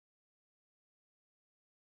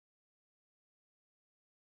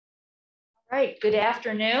Right, good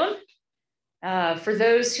afternoon. For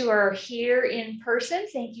those who are here in person,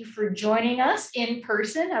 thank you for joining us in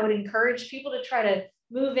person. I would encourage people to try to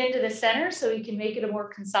move into the center so we can make it a more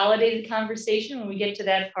consolidated conversation when we get to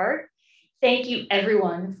that part. Thank you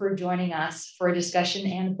everyone for joining us for a discussion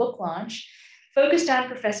and book launch focused on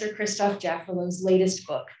Professor Christophe Jaffrelot's latest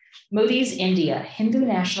book, Modi's India, Hindu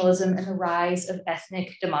Nationalism and the Rise of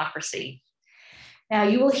Ethnic Democracy. Now,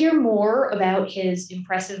 you will hear more about his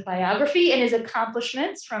impressive biography and his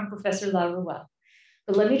accomplishments from Professor Jaffrelot.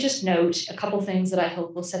 But let me just note a couple things that I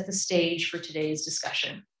hope will set the stage for today's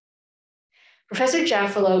discussion. Professor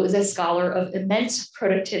Jaffrelot is a scholar of immense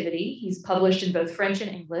productivity. He's published in both French and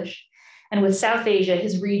English, and with South Asia,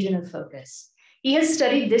 his region of focus. He has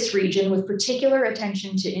studied this region with particular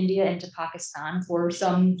attention to India and to Pakistan for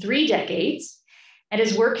some 3 decades, and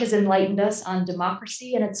his work has enlightened us on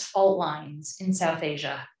democracy and its fault lines in South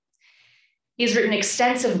Asia. He has written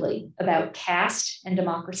extensively about caste and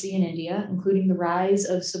democracy in India, including the rise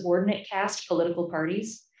of subordinate caste political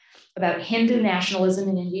parties, about Hindu nationalism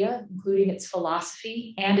in India, including its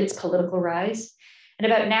philosophy and its political rise, and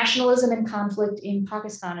about nationalism and conflict in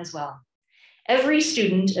Pakistan as well. Every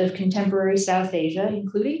student of contemporary South Asia,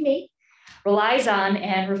 including me, relies on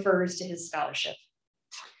and refers to his scholarship.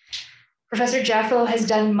 Professor Jaffrelot has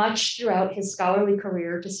done much throughout his scholarly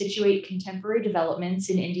career to situate contemporary developments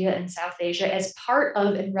in India and South Asia as part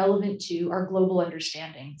of and relevant to our global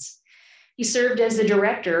understandings. He served as the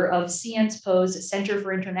director of Sciences Po's Center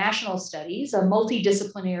for International Studies, a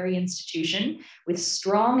multidisciplinary institution with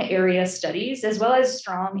strong area studies, as well as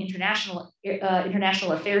strong international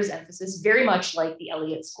affairs emphasis, very much like the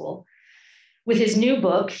Eliot School. With his new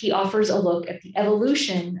book, he offers a look at the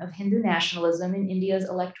evolution of Hindu nationalism in India's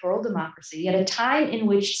electoral democracy at a time in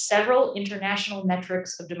which several international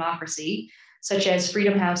metrics of democracy, such as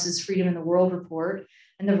Freedom House's Freedom in the World report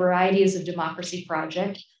and the Varieties of Democracy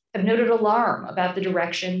project, have noted alarm about the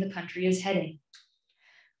direction the country is heading.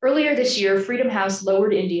 Earlier this year, Freedom House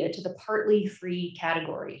lowered India to the partly free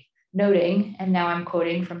category, noting, and now I'm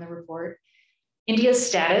quoting from the report, India's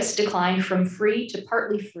status declined from free to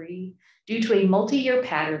partly free due to a multi-year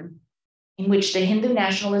pattern in which the Hindu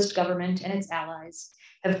nationalist government and its allies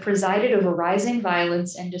have presided over rising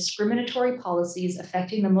violence and discriminatory policies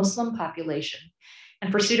affecting the Muslim population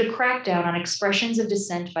and pursued a crackdown on expressions of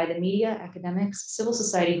dissent by the media, academics, civil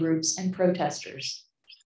society groups, and protesters.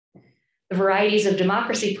 The Varieties of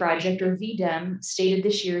Democracy project, or VDEM, stated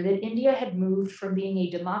this year that India had moved from being a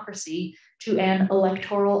democracy to an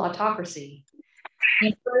electoral autocracy. I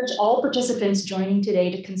encourage all participants joining today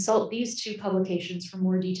to consult these 2 publications for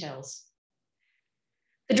more details.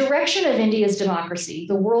 The direction of India's democracy,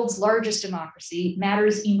 the world's largest democracy,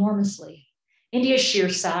 matters enormously. India's sheer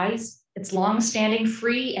size, its long-standing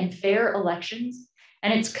free and fair elections,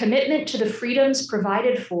 and its commitment to the freedoms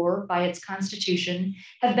provided for by its constitution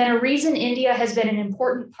have been a reason India has been an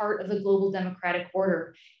important part of the global democratic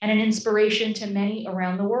order and an inspiration to many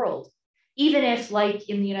around the world, even if, like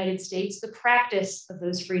in the United States, the practice of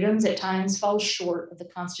those freedoms at times falls short of the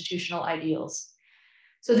constitutional ideals.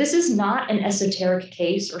 So this is not an esoteric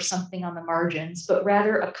case or something on the margins, but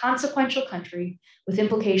rather a consequential country with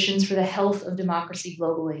implications for the health of democracy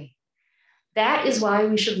globally. That is why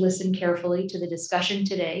we should listen carefully to the discussion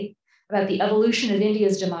today about the evolution of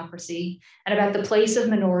India's democracy and about the place of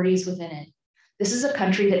minorities within it. This is a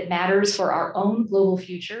country that matters for our own global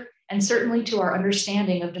future and certainly to our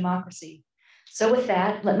understanding of democracy. So with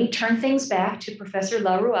that, let me turn things back to Professor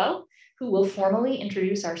Jaffrelot, who will formally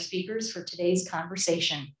introduce our speakers for today's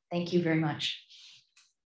conversation. Thank you very much.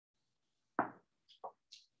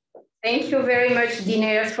 Thank you very much,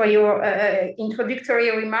 Dinesh, for your introductory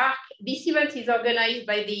remark. This event is organized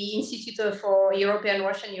by the Institute for European,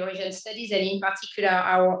 Russian, Eurasian Studies, and in particular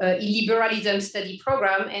our liberalism study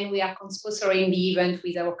program, and we are co-sponsoring the event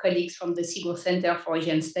with our colleagues from the Sigur Center for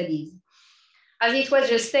Asian Studies. As it was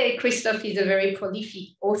just said, Christophe is a very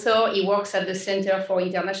prolific author. He works at the Center for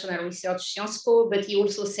International Research, Sciences Po, but he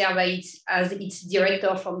also served as its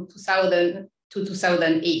director from 2000 to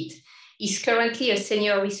 2008. He's currently a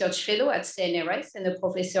senior research fellow at CNRS and a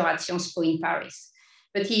professor at Sciences Po in Paris.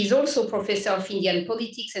 But he is also professor of Indian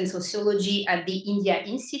politics and sociology at the India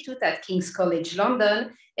Institute at King's College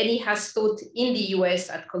London, and he has taught in the US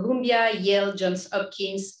at Columbia, Yale, Johns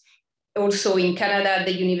Hopkins, also in Canada at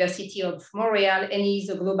the University of Montreal, and he is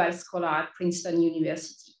a global scholar at Princeton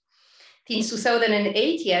University. Since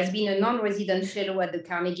 2008, he has been a non-resident fellow at the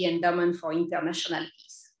Carnegie Endowment for International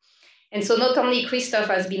Peace. And so not only Christophe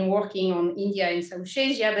has been working on India and South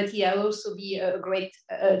Asia, but he has also been a great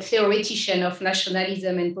theoretician of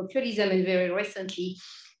nationalism and populism, and very recently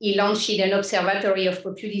he launched an observatory of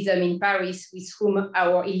populism in Paris, with whom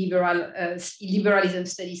our illiberalism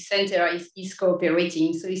studies center is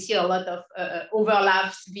cooperating. So you see a lot of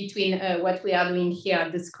overlaps between what we are doing here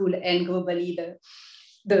at the school and globally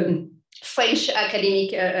the French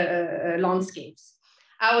academic landscapes.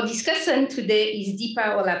 Our discussant today is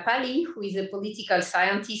Deepa Olapalli, who is a political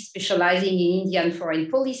scientist specializing in Indian foreign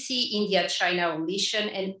policy, India-China relation,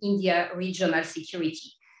 and India regional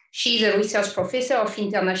security. She is a research professor of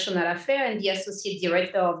international affairs and the associate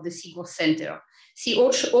director of the Sigur Center. She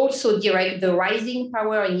also directs the Rising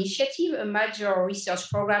Power Initiative, a major research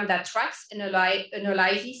program that tracks and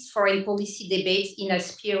analyzes foreign policy debates in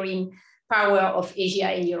aspiring power of Asia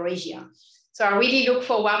and Eurasia. So I really look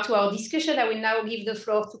forward to our discussion. I will now give the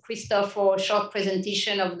floor to Christophe for a short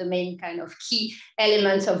presentation of the main kind of key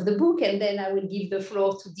elements of the book, and then I will give the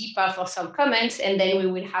floor to Deepa for some comments, and then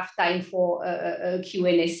we will have time for a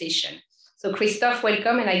Q&A session. So Christophe,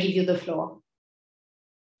 welcome, and I give you the floor.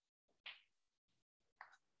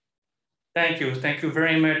 Thank you. Thank you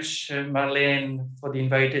very much, Marlene, for the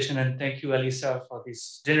invitation, and thank you, Alisa, for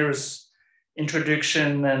this generous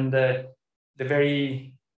introduction and the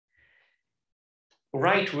very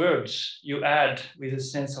right words you add with a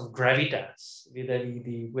sense of gravitas, with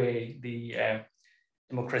the way the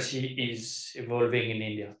democracy is evolving in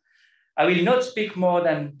India. I will not speak more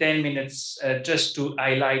than 10 minutes just to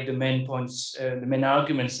highlight the main points, the main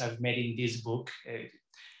arguments I've made in this book.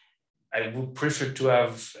 I would prefer to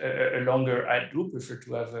have a longer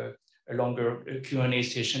Q&A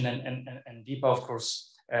session, and Deepa, of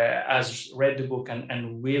course, has read the book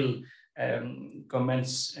and will comment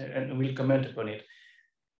upon it.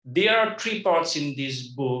 There are three parts in this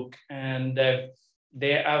book, and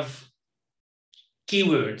they have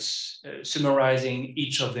keywords summarizing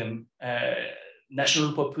each of them.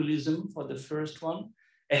 National populism for the first one,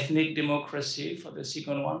 ethnic democracy for the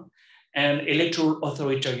second one, and electoral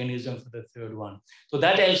authoritarianism for the third one. So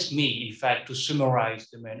that helps me, in fact, to summarize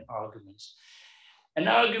the main arguments.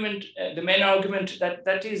 The main argument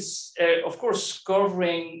that is, of course,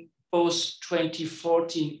 covering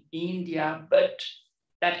post-2014 India, but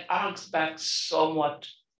that arcs back somewhat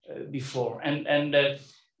before. And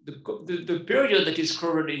the period that is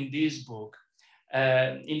covered in this book,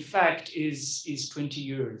 in fact, is 20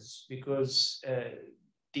 years, because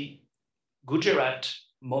the Gujarat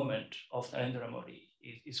moment of Narendra Modi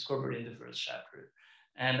is covered in the first chapter.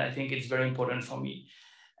 And I think it's very important for me.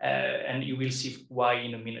 And you will see why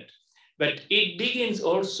in a minute. But it begins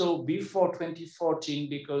also before 2014,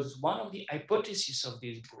 because one of the hypotheses of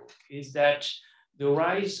this book is that the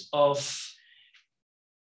rise of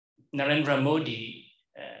Narendra Modi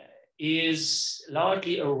is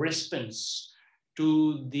largely a response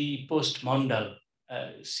to the post-Mandal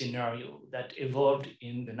scenario that evolved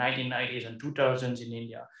in the 1990s and 2000s in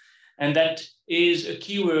India. And that is a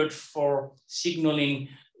keyword for signaling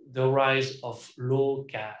the rise of low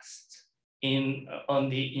caste on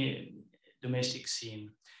the domestic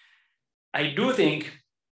scene. I do think,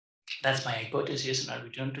 that's my hypothesis, and I'll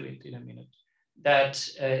return to it in a minute, that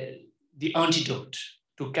the antidote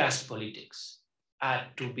to caste politics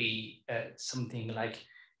had to be something like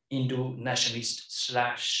Hindu nationalist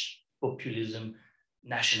 / populism,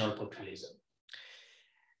 national populism.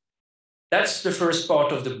 That's the first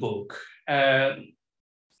part of the book.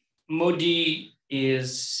 Modi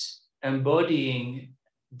is embodying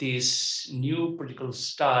this new political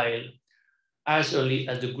style as early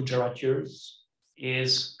as the Gujarat years,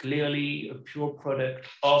 is clearly a pure product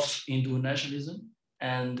of Hindu nationalism,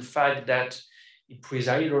 and the fact that he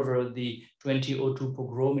presided over the 2002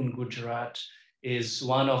 pogrom in Gujarat is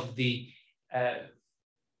one of the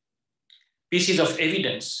pieces of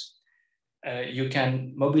evidence you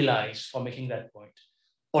can mobilize for making that point.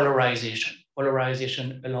 Polarization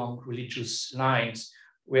along religious lines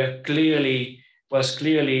was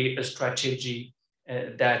clearly a strategy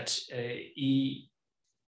that he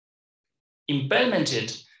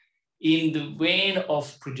implemented in the vein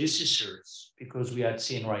of predecessors, because we had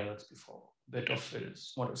seen riots before, but of a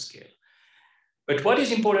smaller scale. But what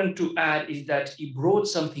is important to add is that he brought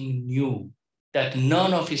something new that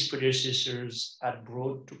none of his predecessors had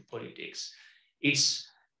brought to politics. It's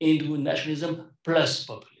Hindu nationalism plus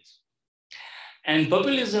populism. And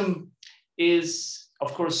populism is,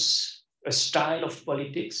 of course, a style of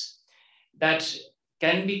politics that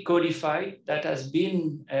can be codified, that has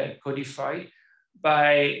been codified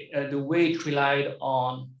by the way it relied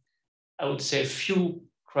on, I would say, a few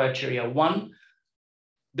criteria. One,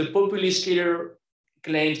 the populist leader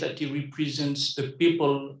claims that he represents the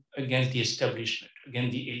people against the establishment,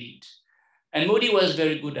 against the elite. And Modi was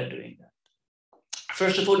very good at doing that.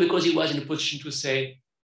 First of all, because he was in a position to say,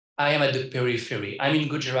 I am at the periphery. I'm in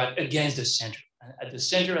Gujarat against the center. And at the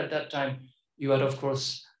center at that time, you had, of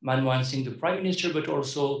course, Manmohan Singh, the prime minister, but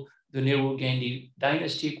also the Nehru-Gandhi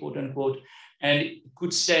dynasty, quote unquote. And you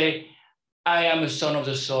could say, I am a son of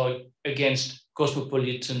the soil against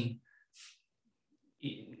cosmopolitan,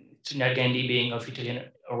 Sonia Gandhi being of Italian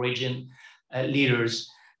origin, leaders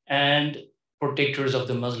and protectors of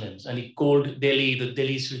the Muslims. And he called Delhi the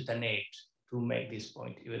Delhi Sultanate, to make this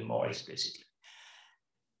point even more explicitly.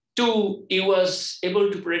 Two, he was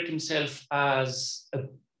able to protect himself as a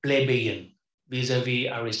plebeian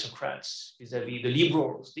vis-a-vis aristocrats, vis-a-vis the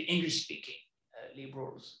liberals, the English-speaking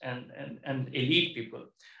liberals and elite people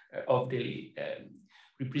of Delhi,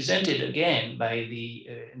 represented again by the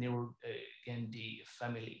Nehru-Gandhi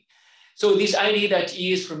family. So this idea that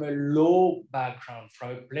he is from a low background,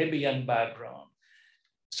 from a plebeian background,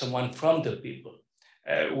 someone from the people,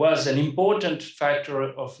 was an important factor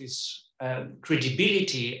of his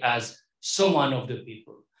credibility as someone of the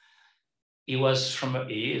people. He is from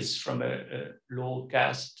a low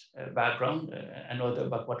caste background, another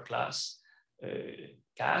backward class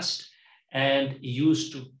caste, and he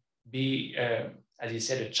used to be, as he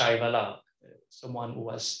said, a chaiwala, someone who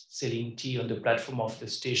was selling tea on the platform of the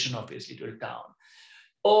station of his little town.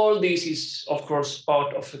 All this is, of course,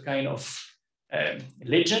 part of a kind of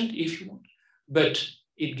legend, if you want, but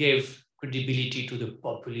it gave credibility to the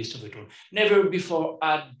populist of it all. Never before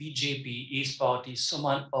at BJP, his party,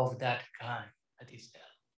 someone of that kind at his help.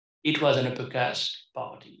 It was an upper caste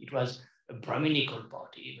party. It was a Brahminical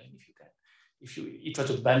party, even if you can. It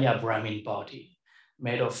was a Banya Brahmin party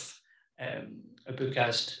made of upper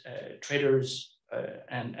caste traders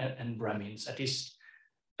and Brahmins. At least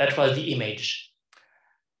that was the image.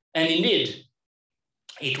 And indeed,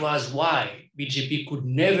 it was why BJP could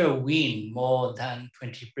never win more than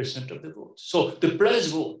 20% of the vote. So the plus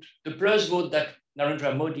vote that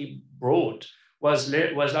Narendra Modi brought was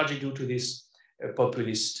largely due to this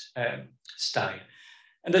populist style.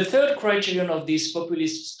 And the third criterion of this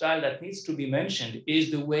populist style that needs to be mentioned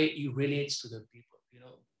is the way he relates to the people. You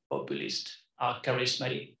know, populists are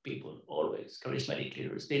charismatic people, always charismatic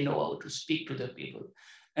leaders. They know how to speak to the people.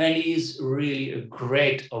 And he is really a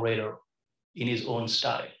great orator in his own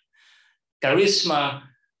style. Charisma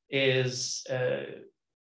is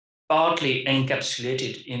partly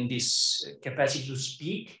encapsulated in this capacity to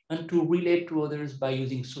speak and to relate to others by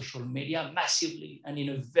using social media massively and in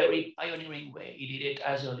a very pioneering way. He did it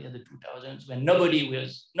as early as the 2000s when nobody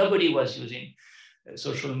was using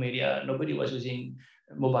social media, nobody was using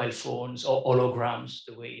mobile phones or holograms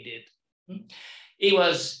the way he did. He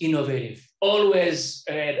was innovative, always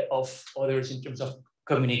ahead of others in terms of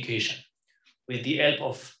communication, with the help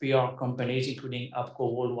of PR companies, including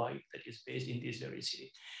APCO Worldwide, that is based in this very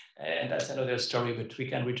city. And that's another story, but we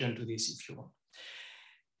can return to this if you want.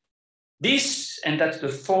 This, and that's the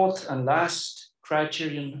fourth and last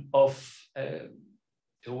criterion of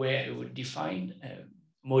the way I would define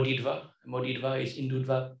Modidva. Modidva is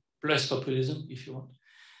Hindutva plus populism, if you want.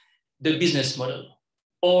 The business model.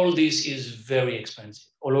 All this is very expensive.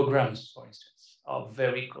 Holograms, for instance, are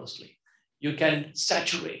very costly. You can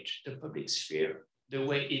saturate the public sphere the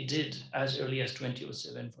way it did as early as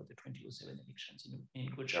 2007 for the 2007 elections in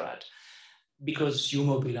Gujarat, because you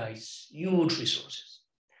mobilize huge resources.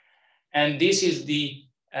 And this is the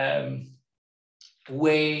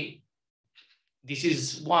way, this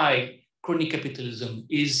is why crony capitalism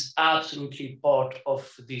is absolutely part of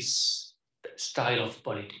this style of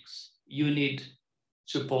politics. You need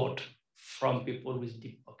support from people with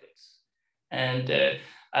deep pockets. And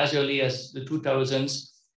as early as the 2000s,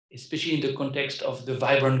 especially in the context of the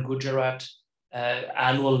Vibrant Gujarat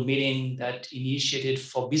annual meeting that initiated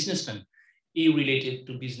for businessmen, he related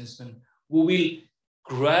to businessmen who will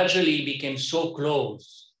gradually became so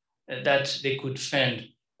close that they could fund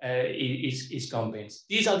his campaigns.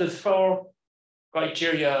 These are the four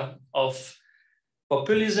criteria of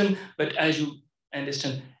populism, but as you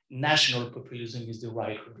understand, national populism is the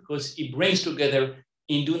right word because it brings together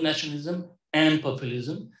Hindu nationalism and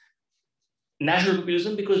populism. National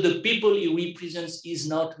populism because the people he represents is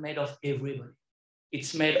not made of everybody.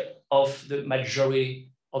 It's made of the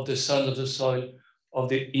majority of the sons of the soil, of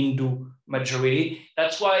the Hindu majority.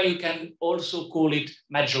 That's why you can also call it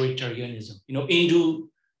majoritarianism. You know, Hindu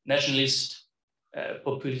nationalist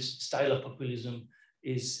populist style of populism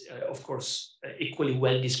is, of course, equally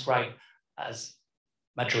well described as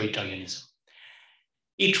majoritarianism.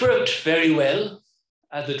 It worked very well,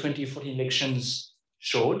 as the 2014 elections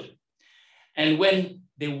showed. And when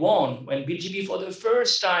they won, when BJP for the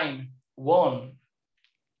first time won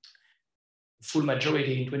full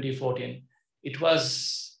majority in 2014, it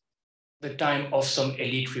was the time of some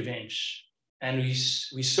elite revenge. And we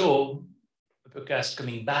saw upper caste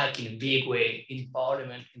coming back in a big way in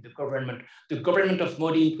parliament, in the government. The government of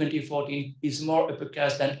Modi in 2014 is more upper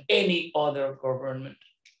caste than any other government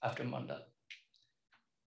after Mandal.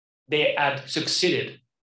 They had succeeded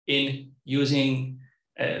in using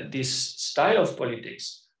this style of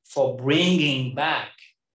politics for bringing back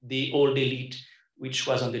the old elite, which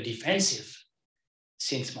was on the defensive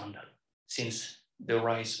since Mandal, since the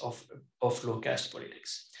rise of low caste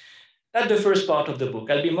politics. That's the first part of the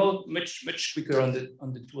book. I'll be much quicker on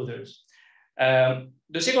the two others.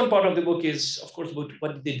 The second part of the book is, of course, about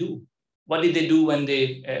what did they do? What did they do when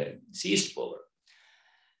they seized power?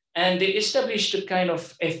 And they established a kind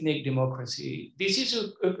of ethnic democracy. This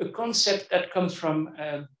is a concept that comes from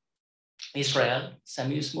Israel.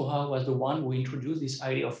 Samuel Moha was the one who introduced this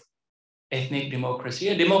idea of ethnic democracy,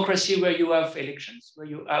 a democracy where you have elections, where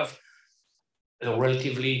you have a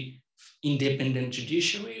relatively independent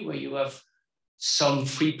judiciary, where you have some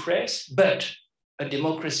free press, but a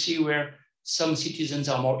democracy where some citizens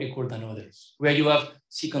are more equal than others, where you have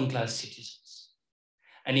second-class citizens.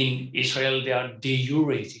 And in Israel, they are de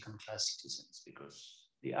jure second-class citizens because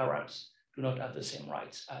the Arabs do not have the same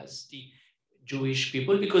rights as the Jewish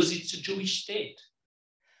people because it's a Jewish state.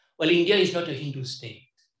 Well, India is not a Hindu state,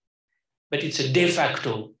 but it's a de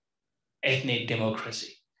facto ethnic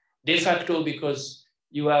democracy. De facto because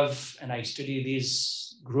you have, and I study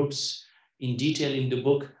these groups in detail in the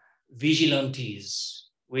book, vigilantes,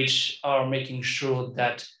 which are making sure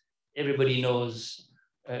that everybody knows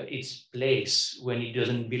its place when it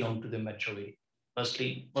doesn't belong to the majority,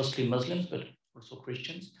 mostly Muslims, but also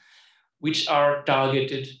Christians, which are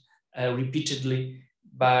targeted repeatedly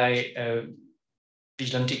by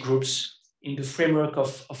vigilante groups in the framework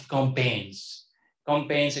of campaigns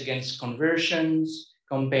against conversions,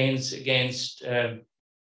 campaigns against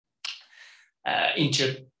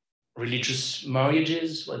inter-religious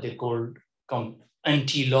marriages, what they call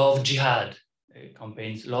anti-love jihad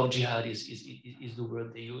campaigns. Love jihad is the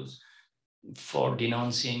word they use for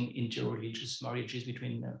denouncing inter-religious marriages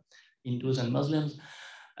between Hindus and Muslims.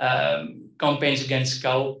 Campaigns against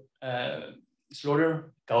cow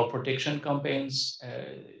slaughter, cow protection campaigns,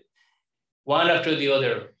 one after the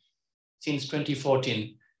other. Since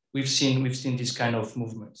 2014, we've seen this kind of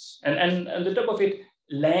movements, and on the top of it,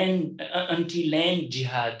 anti-land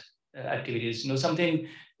jihad activities. Something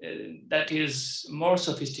that is more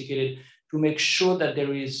sophisticated to make sure that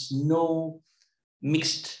there is no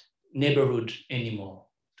mixed neighborhood anymore.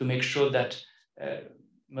 To make sure that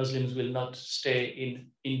Muslims will not stay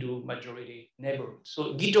in Hindu majority neighborhoods.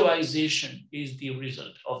 So ghettoization is the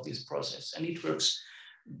result of this process, and it works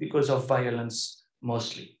because of violence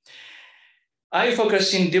mostly. I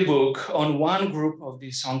focus in the book on one group of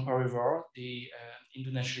the Sang Parivar, the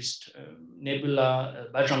Hindu nationalist Nebula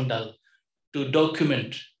Bajrang, to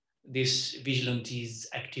document these vigilantes'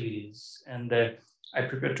 activities. And I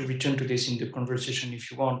prepare to return to this in the conversation if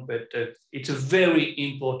you want, but it's a very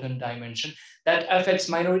important dimension that affects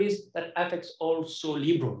minorities, that affects also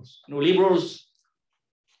liberals. Liberals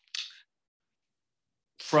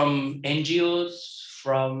from NGOs,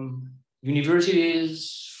 from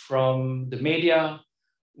universities, from the media,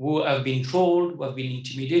 who have been trolled, who have been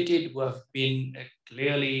intimidated, who have been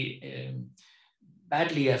clearly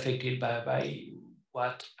badly affected by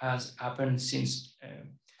what has happened since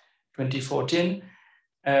 2014.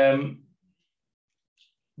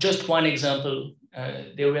 Just one example,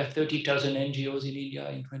 there were 30,000 NGOs in India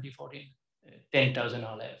in 2014, 10,000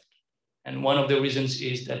 are left. And one of the reasons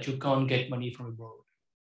is that you can't get money from abroad.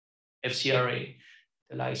 FCRA,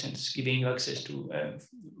 the license giving you access to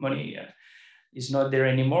money is not there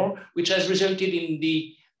anymore, which has resulted in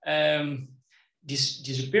the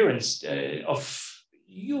disappearance of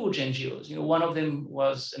huge NGOs. One of them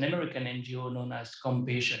was an American NGO known as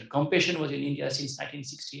Compassion. Compassion was in India since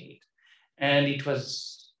 1968, and it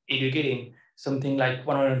was educating something like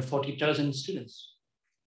 140,000 students.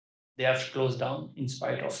 They have closed down in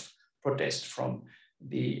spite of protest from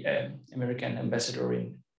the American ambassador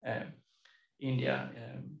in India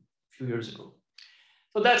a few years ago.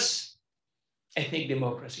 So that's ethnic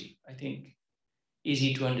democracy, I think,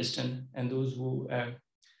 easy to understand, and those who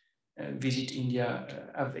visit India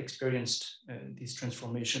have experienced this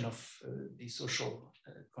transformation of the social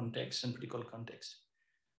context and political context.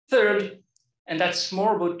 Third, and that's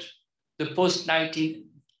more about the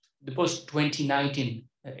post-2019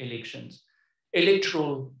 elections,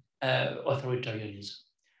 electoral authoritarianism.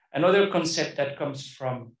 Another concept that comes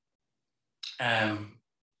from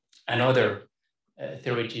another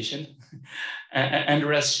theoretician,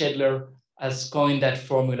 Andreas Schedler, has coined that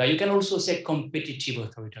formula. You can also say competitive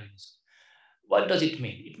authoritarianism. What does it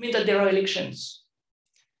mean? It means that there are elections.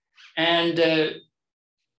 And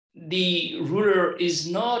the ruler is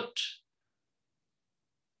not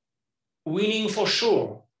winning for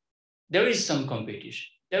sure. There is some competition.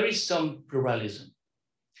 There is some pluralism.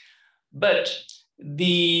 But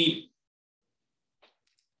the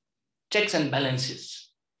checks and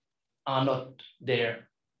balances are not there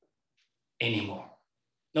anymore,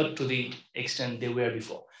 not to the extent they were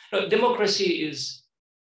before. No, democracy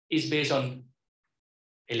is based on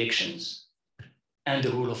elections and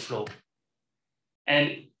the rule of law.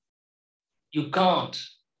 And you can't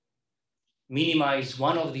minimize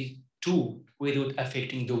one of the two without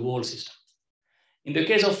affecting the whole system. In the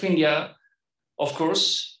case of India, of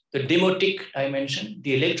course, the democratic dimension,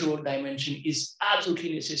 the electoral dimension is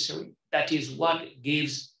absolutely necessary. That is what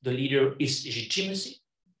gives the leader his legitimacy.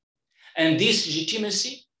 And this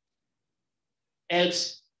legitimacy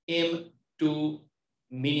helps him to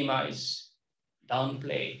minimize,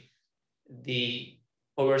 downplay the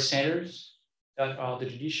power centers that are the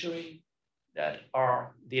judiciary, that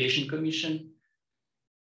are the election commission.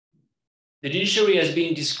 The judiciary has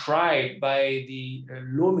been described by the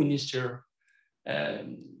law minister,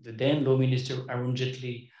 the then law minister Arun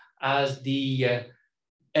Jaitley, as the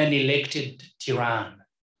unelected tyrann.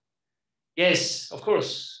 Yes, of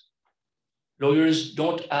course, lawyers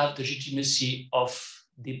don't have the legitimacy of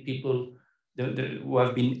the people who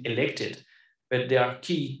have been elected, but they are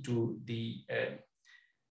key to the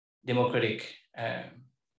democratic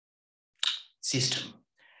system.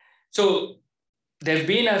 So they've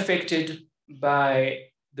been affected by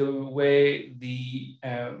the way the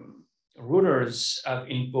rulers have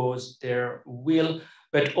imposed their will,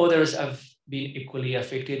 but others have been equally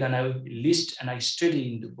affected. And I list and I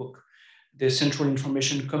study in the book the Central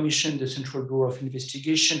Information Commission, the Central Bureau of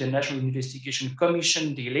Investigation, the National Investigation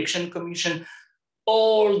Commission, the Election Commission.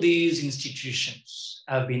 All these institutions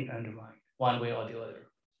have been undermined one way or the other.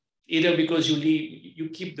 Either because you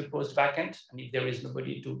keep the post vacant, and if there is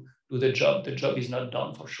nobody to do the job is not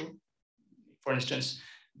done for sure. For instance,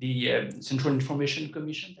 the Central Information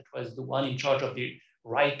Commission, that was the one in charge of the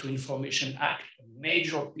Right to Information Act, a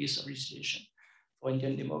major piece of legislation for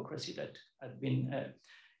Indian democracy that had been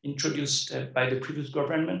introduced by the previous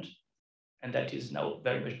government, and that is now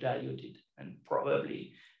very much diluted and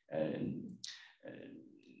probably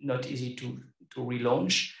not easy to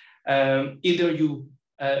relaunch. Either you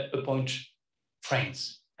appoint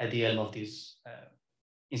friends at the helm of these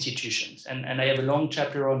institutions. And I have a long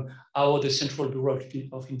chapter on how the Central Bureau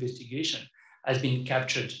of Investigation has been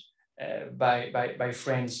captured by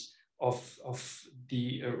friends of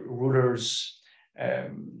the rulers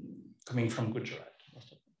coming from Gujarat.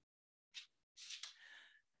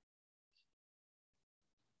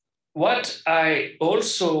 What I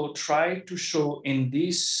also try to show in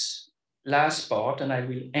this last part, and I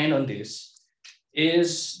will end on this,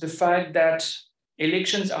 is the fact that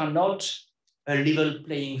elections are not a level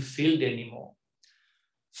playing field anymore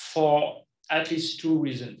for at least two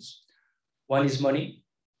reasons. One is money.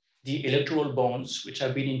 The electoral bonds, which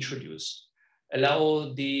have been introduced,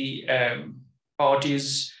 allow the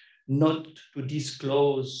parties not to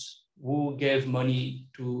disclose who gave money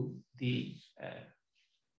to the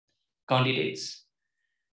candidates.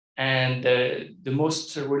 And the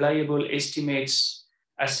most reliable estimates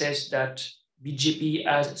assess that BJP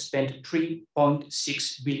has spent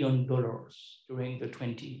 $3.6 billion during the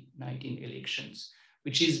 2019 elections,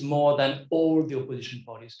 which is more than all the opposition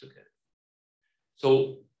parties together.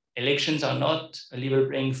 So elections are not a level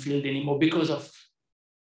playing field anymore because of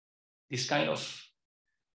this kind of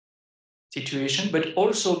situation, but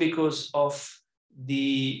also because of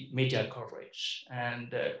the media coverage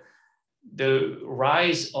and the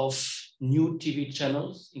rise of new TV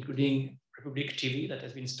channels, including Republic TV, that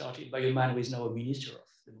has been started by a man who is now a minister of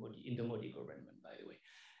in the Modi government, by the way.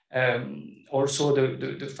 Also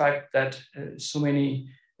the fact that so many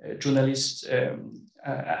journalists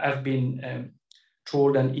have been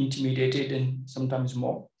trolled and intimidated, and sometimes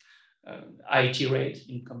more. IT rates,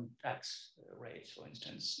 income tax rates, for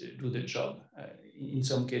instance, do the job in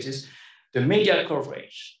some cases. The media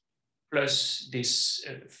coverage, plus this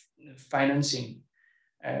financing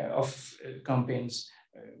of campaigns,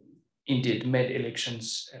 indeed made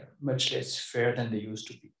elections much less fair than they used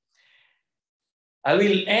to be. I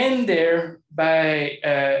will end there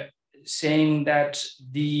by saying that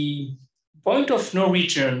the point of no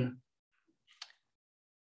return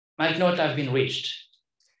might not have been reached.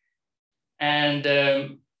 And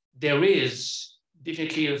there is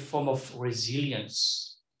definitely a form of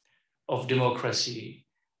resilience of democracy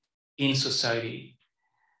in society.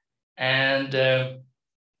 And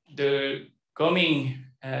the coming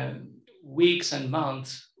weeks and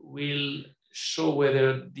months will show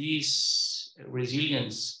whether this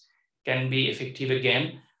resilience can be effective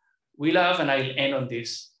again. We'll have, and I'll end on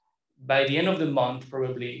this, by the end of the month,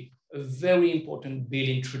 probably, a very important bill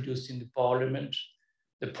introduced in the parliament,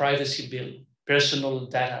 the privacy bill. Personal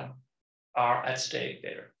data are at stake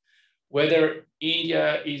there. Whether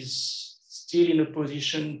India is still in a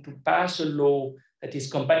position to pass a law that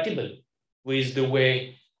is compatible with the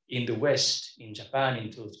way in the West, in Japan,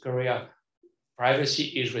 in South Korea, privacy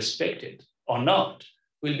is respected or not,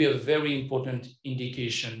 will be a very important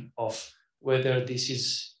indication of whether this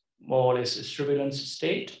is more or less a surveillance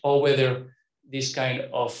state or whether this kind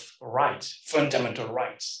of rights, fundamental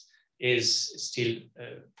rights, is still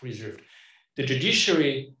preserved. The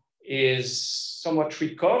judiciary is somewhat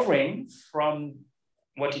recovering from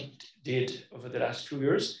what it did over the last few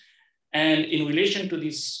years. And in relation to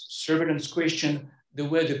this surveillance question, the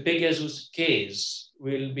way the Pegasus case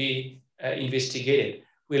will be investigated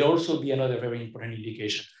will also be another very important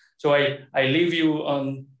indication. So I leave you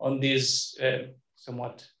on these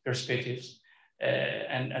somewhat perspectives,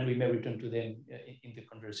 and we may return to them in the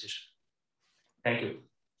conversation. Thank you.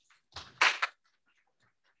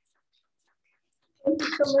 Thank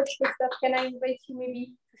you so much, Christophe. Can I invite you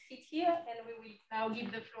maybe to sit here, and we will now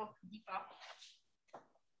give the floor to Deepa.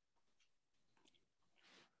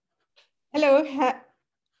 Hello.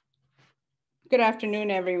 Good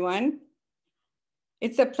afternoon, everyone.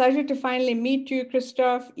 It's a pleasure to finally meet you,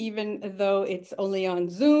 Christophe, even though it's only on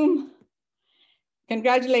Zoom.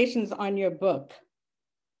 Congratulations on your book.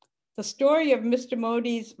 The story of Mr.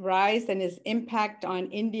 Modi's rise and his impact on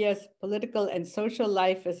India's political and social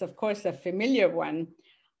life is, of course, a familiar one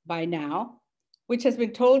by now, which has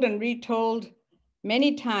been told and retold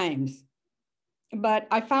many times. But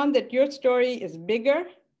I found that your story is bigger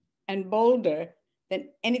and bolder than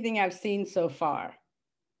anything I've seen so far.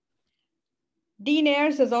 Dean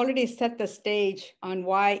Ayres has already set the stage on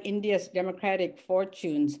why India's democratic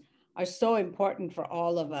fortunes are so important for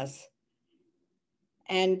all of us.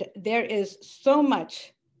 And there is so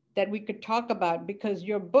much that we could talk about because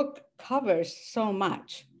your book covers so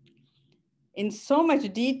much in so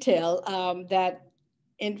much detail that,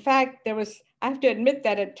 in fact, I have to admit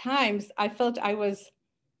that at times I felt I was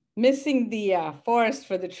missing the forest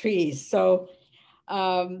for the trees. So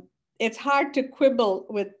it's hard to quibble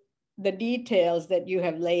with the details that you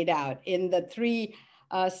have laid out. In the three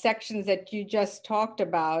sections that you just talked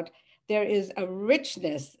about, there is a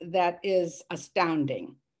richness that is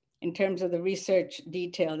astounding in terms of the research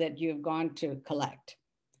detail that you've gone to collect.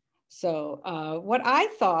 So what I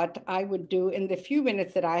thought I would do in the few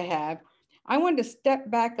minutes that I have, I want to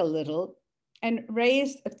step back a little and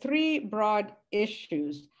raise three broad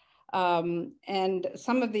issues. And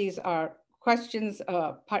some of these are questions,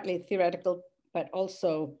 partly theoretical, but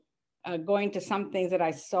also going to some things that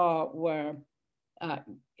I saw were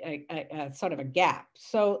sort of a gap.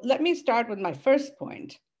 So let me start with my first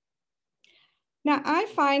point. Now, I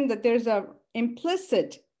find that there's an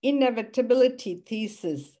implicit inevitability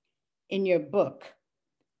thesis in your book.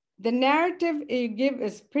 The narrative you give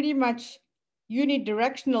is pretty much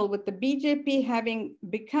unidirectional, with the BJP having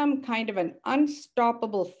become kind of an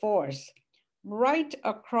unstoppable force right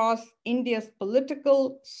across India's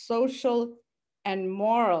political, social, and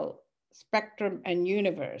moral spectrum and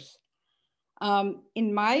universe.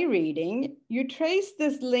 In my reading, you trace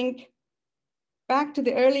this link back to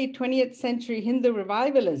the early 20th century Hindu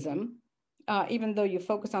revivalism, even though you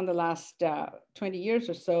focus on the last 20 years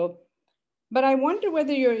or so. But I wonder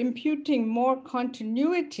whether you're imputing more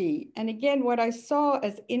continuity, and again, what I saw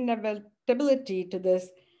as inevitability to this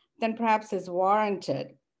than perhaps is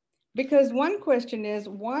warranted. Because one question is,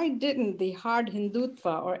 why didn't the hard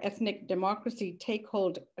Hindutva or ethnic democracy take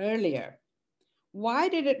hold earlier? Why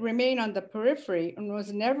did it remain on the periphery and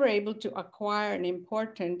was never able to acquire an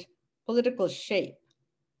important political shape?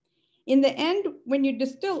 In the end, when you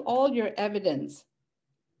distill all your evidence,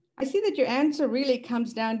 I see that your answer really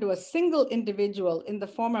comes down to a single individual in the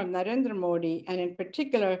form of Narendra Modi, and in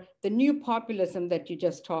particular, the new populism that you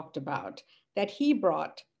just talked about, that he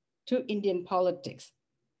brought to Indian politics.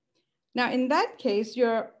 Now, in that case,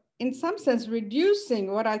 you're in some sense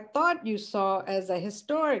reducing what I thought you saw as a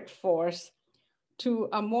historic force to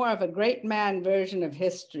a more of a great man version of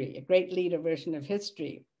history, a great leader version of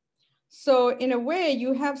history. So in a way,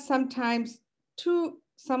 you have sometimes two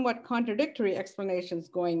somewhat contradictory explanations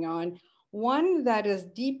going on, one that is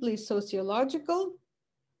deeply sociological,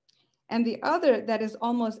 and the other that is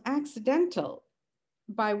almost accidental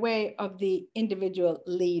by way of the individual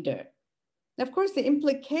leader. Of course, the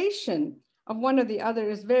implication of one or the other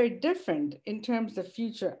is very different in terms of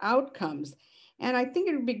future outcomes. And I think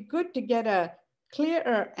it would be good to get a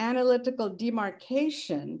clearer analytical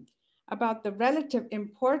demarcation about the relative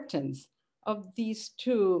importance of these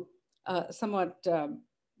two somewhat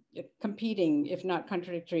competing, if not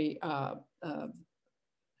contradictory,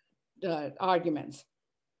 arguments.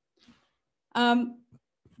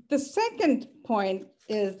 The second point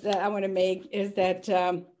is that I want to make is that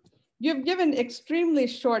you've given extremely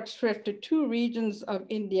short shrift to two regions of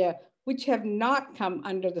India which have not come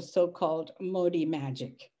under the so-called Modi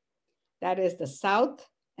magic. That is the South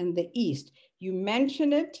and the East. You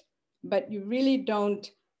mention it, but you really don't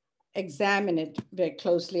examine it very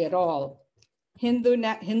closely at all.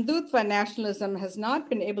 Hindutva nationalism has not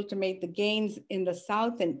been able to make the gains in the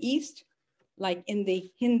South and East, like in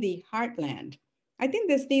the Hindi heartland. I think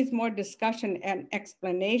this needs more discussion and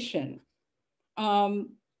explanation.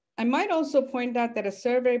 I might also point out that a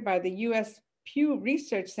survey by the US Pew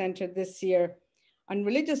Research Center this year on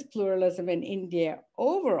religious pluralism in India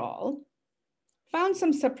overall found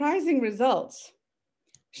some surprising results,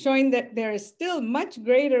 showing that there is still much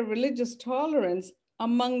greater religious tolerance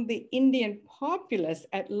among the Indian populace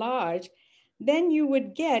at large than you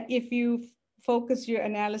would get if you focus your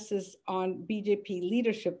analysis on BJP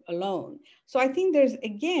leadership alone. So I think there's,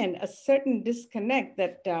 again, a certain disconnect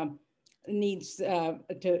that needs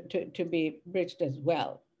to be bridged as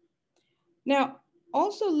well. Now,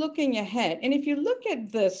 also looking ahead, and if you look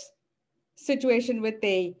at this situation with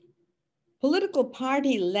a political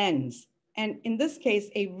party lens, and in this case,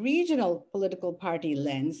 a regional political party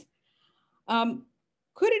lens,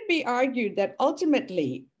 could it be argued that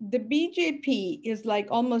ultimately the BJP is like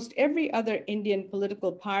almost every other Indian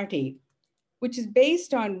political party, which is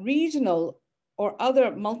based on regional or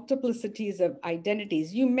other multiplicities of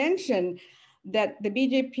identities? You mentioned that the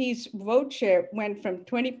BJP's vote share went from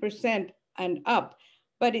 20% and up,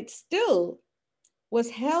 but it still was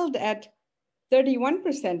held at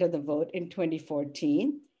 31% of the vote in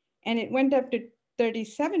 2014, and it went up to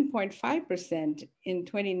 37.5% in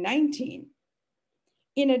 2019.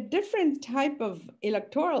 In a different type of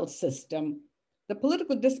electoral system, the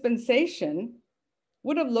political dispensation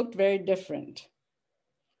would have looked very different.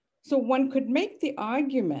 So one could make the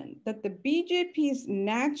argument that the BJP's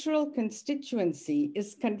natural constituency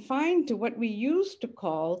is confined to what we used to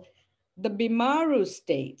call the Bimaru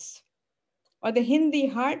states or the Hindi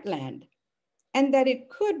heartland, and that it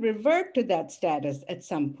could revert to that status at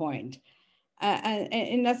some point.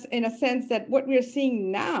 In a sense that what we're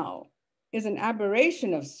seeing now is an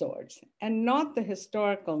aberration of sorts and not the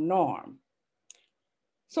historical norm.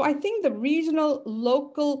 So I think the regional,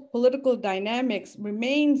 local political dynamics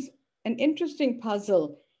remains an interesting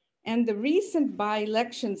puzzle, and the recent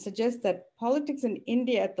by-election suggests that politics in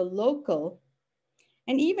India at the local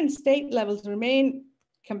and even state levels remain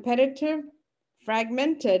competitive,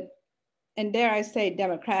 fragmented, and dare I say,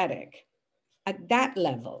 democratic at that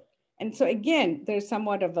level. And so again, there's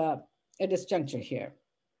somewhat of a disjuncture here.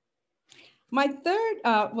 My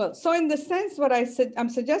third, so in the sense, what I'm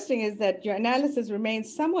suggesting is that your analysis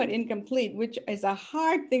remains somewhat incomplete, which is a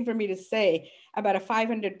hard thing for me to say about a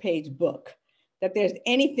 500-page book, that there's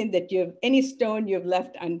anything that any stone you've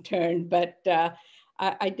left unturned, but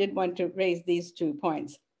I did want to raise these 2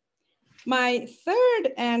 points. My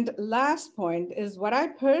third and last point is what I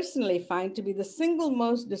personally find to be the single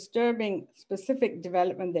most disturbing specific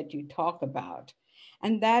development that you talk about,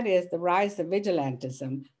 and that is the rise of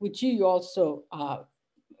vigilantism, which you also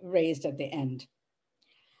raised at the end.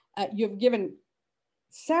 You've given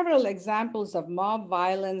several examples of mob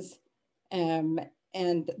violence, and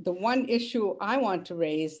the one issue I want to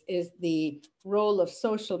raise is the role of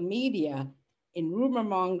social media in rumor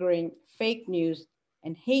mongering, fake news,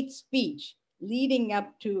 and hate speech leading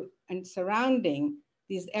up to and surrounding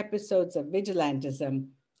these episodes of vigilantism,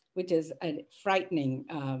 which is frightening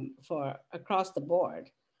for across the board,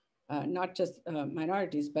 not just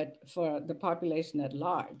minorities, but for the population at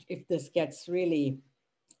large, if this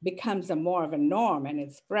becomes more of a norm and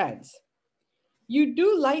it spreads. You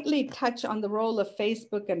do lightly touch on the role of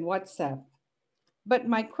Facebook and WhatsApp, but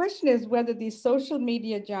my question is whether these social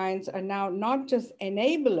media giants are now not just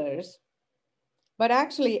enablers, but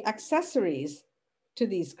actually accessories to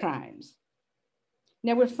these crimes.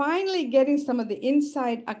 Now we're finally getting some of the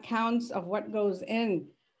inside accounts of what goes in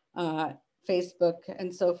Facebook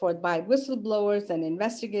and so forth by whistleblowers and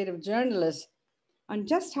investigative journalists on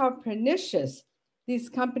just how pernicious these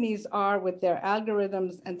companies are with their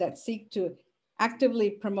algorithms and that seek to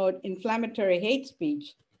actively promote inflammatory hate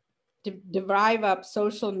speech to drive up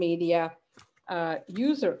social media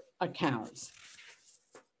user accounts.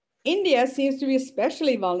 India seems to be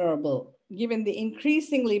especially vulnerable given the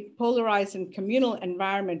increasingly polarized and communal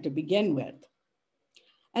environment to begin with.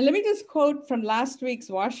 And let me just quote from last week's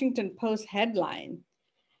Washington Post headline.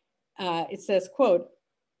 It says, quote,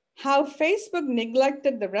 "How Facebook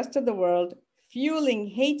neglected the rest of the world, fueling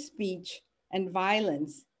hate speech and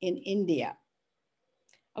violence in India."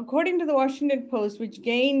 According to the Washington Post, which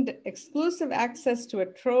gained exclusive access to a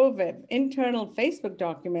trove of internal Facebook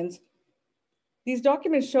documents, these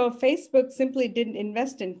documents show Facebook simply didn't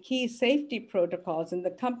invest in key safety protocols in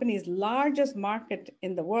the company's largest market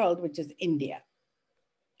in the world, which is India.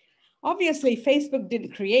 Obviously, Facebook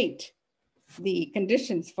didn't create the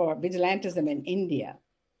conditions for vigilantism in India,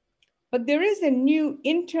 but there is a new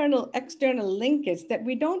internal-external linkage that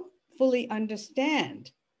we don't fully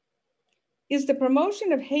understand. Is the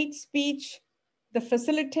promotion of hate speech, the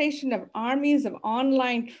facilitation of armies of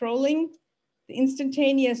online trolling, the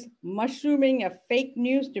instantaneous mushrooming of fake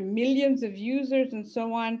news to millions of users and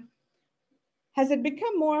so on, has it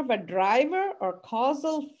become more of a driver or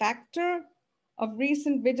causal factor of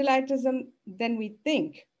recent vigilantism than we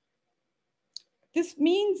think? This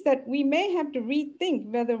means that we may have to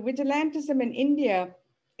rethink whether vigilantism in India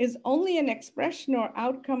is only an expression or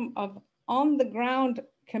outcome of on-the-ground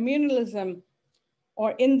communalism,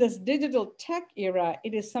 or in this digital tech era,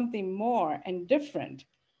 it is something more and different.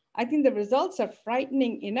 I think the results are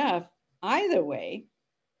frightening enough either way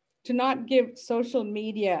to not give social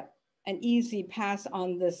media an easy pass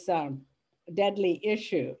on this deadly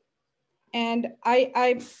issue. And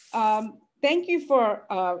I thank you for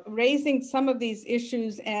raising some of these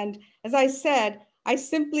issues. And as I said, I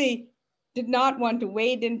simply did not want to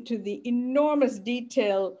wade into the enormous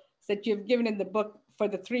detail that you've given in the book for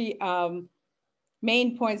the three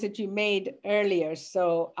main points that you made earlier.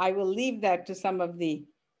 So I will leave that to some of the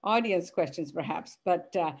audience questions perhaps,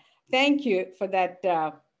 but thank you for that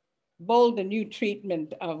bold and new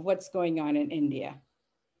treatment of what's going on in India.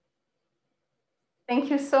 Thank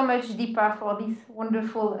you so much, Deepa, for these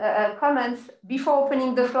wonderful comments. Before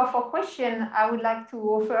opening the floor for questions, I would like to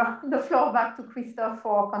offer the floor back to Christophe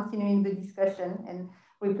for continuing the discussion and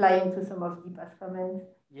replying to some of Deepa's comments.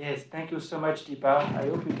 Yes, thank you so much, Deepa. I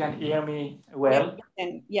hope you can hear me well.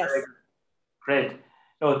 Yes. Great.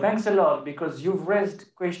 No, thanks a lot, because you've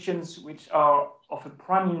raised questions which are of a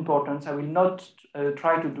prime importance. I will not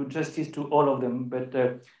try to do justice to all of them, but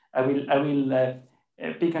I will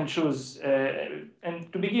pick and choose.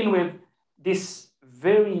 And to begin with, this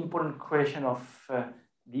very important question of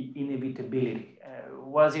the inevitability.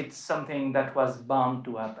 Was it something that was bound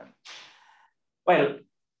to happen? Well,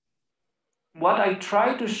 what I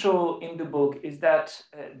try to show in the book is that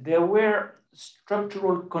there were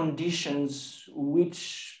structural conditions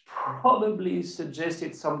which probably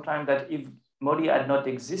suggested sometime that if Modi had not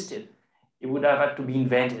existed, it would have had to be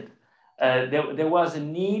invented. There was a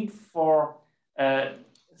need for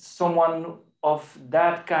someone of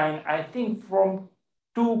that kind, I think, from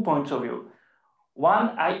 2 points of view.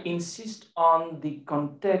 One, I insist on the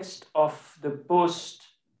context of the post-Mumbai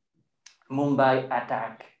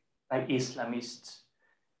attack by Islamists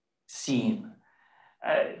scene.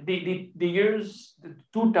 The years, the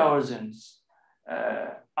 2000s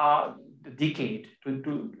are the decade,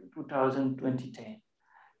 2010.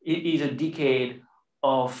 It is a decade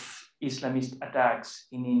of Islamist attacks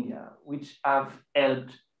in India, which have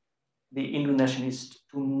helped the Hindu nationalists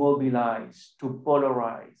to mobilize, to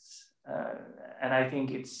polarize. And I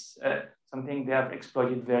think it's something they have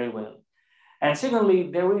exploited very well. And secondly,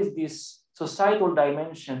 there is this societal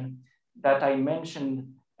dimension that I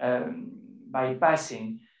mentioned by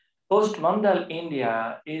passing. Post-Mandal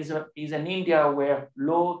India is an India where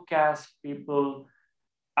low caste people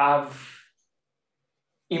have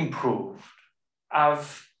improved,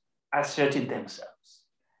 have asserted themselves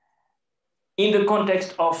in the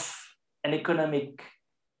context of an economic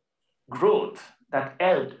growth that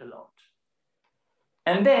helped a lot.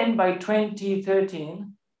 And then by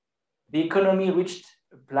 2013, the economy reached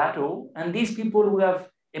a plateau, and these people who have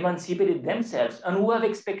emancipated themselves and who have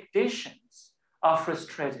expectations are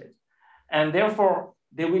frustrated. And therefore,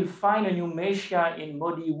 they will find a new Messiah in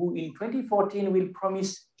Modi, who in 2014 will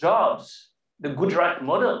promise jobs, the Gujarat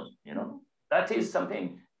model. You know, that is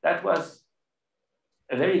something that was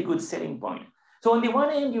a very good selling point. So on the one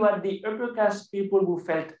hand, you had the upper caste people who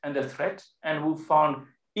felt under threat and who found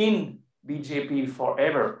in BJP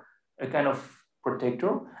forever a kind of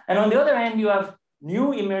protector. And on the other hand, you have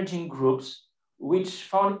new emerging groups which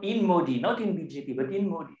found in Modi, not in BJP, but in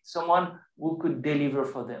Modi, someone who could deliver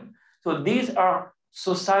for them. So these are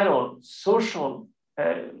societal, social,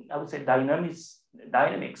 I would say dynamics,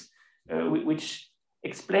 which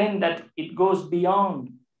explain that it goes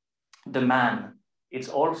beyond the man. It's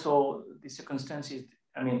also the circumstances,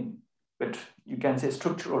 I mean, but you can say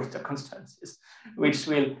structural circumstances, which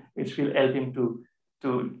will help him to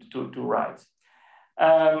rise.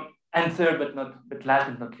 And third, but last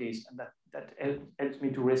but not least, and that helps me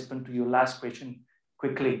to respond to your last question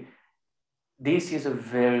quickly. This is a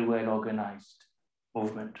very well organized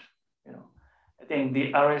movement. You know, I think the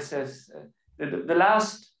RSS, the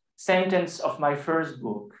last sentence of my first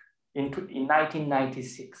book in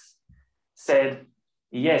 1996 said,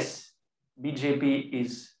 yes, BJP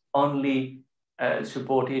is only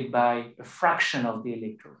supported by a fraction of the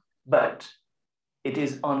electorate, but it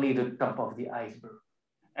is only the top of the iceberg.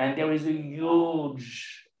 And there is a huge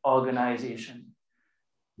organization,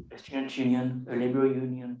 a student union, a labor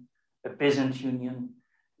union, a peasant union,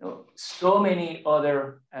 you know, so many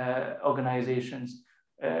other organizations,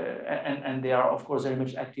 and they are, of course, very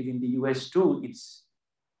much active in the US too. It's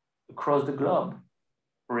across the globe,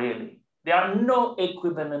 really. There are no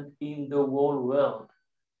equivalent in the whole world.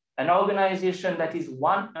 An organization that is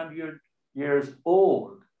 100 years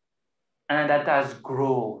old and that has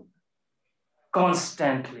grown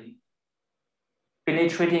constantly,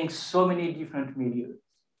 penetrating so many different milieux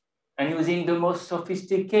and using the most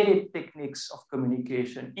sophisticated techniques of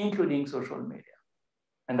communication, including social media.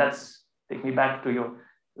 And that's, take me back to your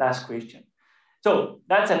last question. So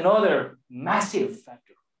that's another massive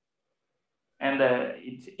factor. And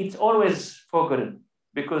it's always forgotten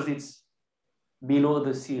because it's below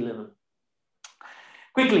the sea level.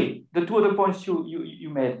 Quickly, the two other points you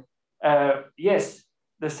made. Yes,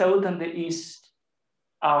 the South and the East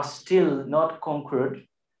are still not conquered.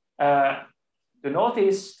 The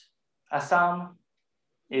Northeast, Assam,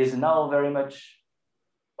 is now very much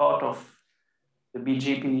part of the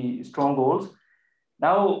BJP strongholds.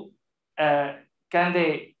 Now, can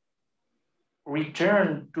they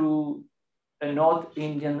return to a North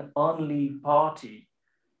Indian only party?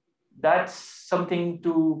 That's something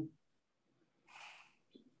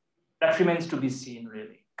that remains to be seen,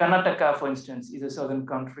 really. Karnataka, for instance, is a southern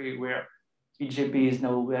country where BJP is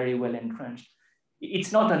now very well entrenched.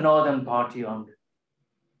 It's not a northern party only.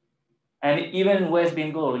 And even West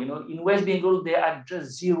Bengal, you know, in West Bengal, they had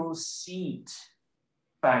just 0 seats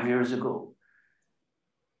 5 years ago.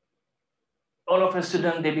 All of a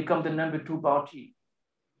sudden, they become the #2 party.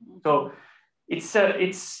 So it's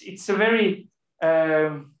a very,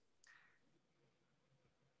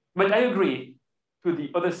 but I agree to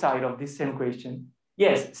the other side of this same question.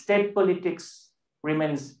 Yes, state politics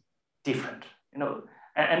remains different, you know,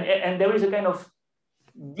 and there is a kind of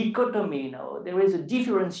dichotomy, you know, there is a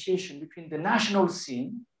differentiation between the national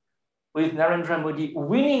scene with Narendra Modi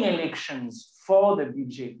winning elections for the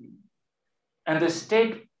BJP and the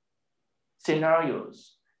state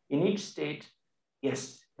scenarios. In each state, yes,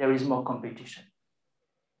 there is more competition.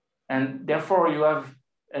 And therefore you have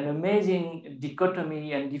an amazing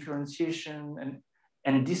dichotomy and differentiation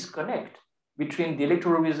and disconnect between the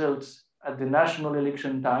electoral results at the national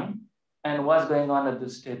election time and what's going on at the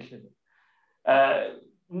state level.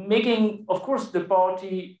 Making, of course, the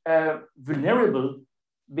party vulnerable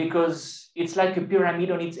because it's like a pyramid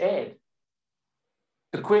on its head.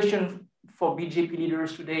 The question for BJP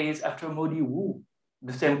leaders today is after Modi who?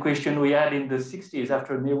 The same question we had in the 60s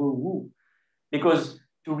after Nehru who? Because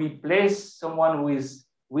to replace someone who is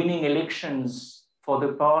winning elections for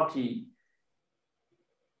the party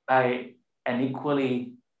by an equally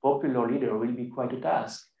popular leader will be quite a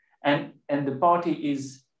task. And the party is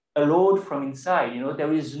allowed from inside. You know,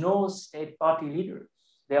 there is no state party leaders.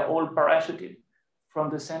 They're all parachuted from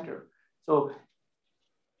the center. So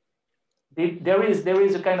there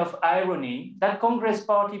is a kind of irony that Congress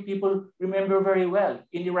party people remember very well.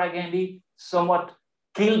 Indira Gandhi somewhat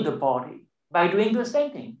killed the party by doing the same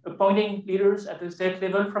thing, appointing leaders at the state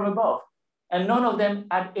level from above. And none of them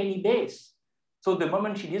had any base. So the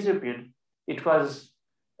moment she disappeared, it was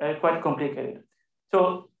quite complicated.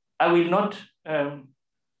 So I will not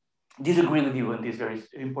disagree with you on this very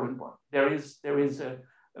important point. There is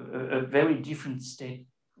a very different state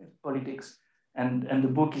politics, and the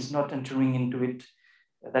book is not entering into it.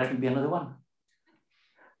 That will be another one.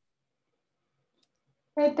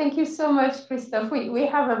 Great, thank you so much, Christophe. We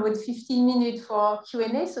have about 15 minutes for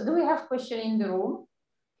Q&A. So do we have questions in the room?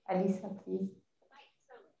 Alisa, please.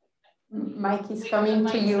 Mike is coming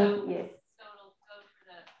to you. Yes. So it'll go for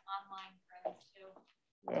the online friends too.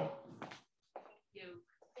 Yeah.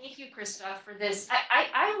 Thank you, Christophe, for this.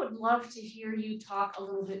 I would love to hear you talk a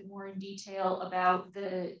little bit more in detail about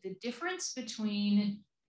the difference between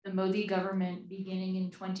the Modi government beginning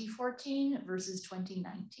in 2014 versus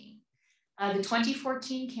 2019. The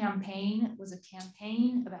 2014 campaign was a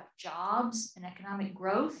campaign about jobs and economic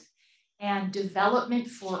growth and development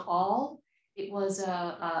for all. It was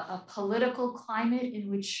a political climate in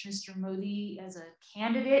which Mr. Modi, as a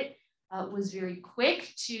candidate, was very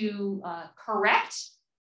quick to correct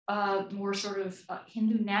more sort of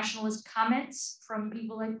Hindu nationalist comments from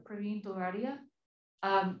people like Praveen Toradia.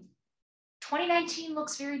 2019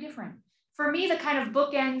 looks very different. For me, the kind of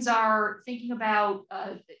bookends are thinking about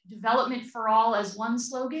development for all as one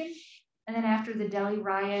slogan, and then after the Delhi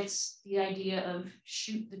riots, the idea of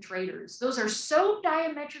shoot the traitors. Those are so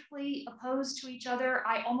diametrically opposed to each other,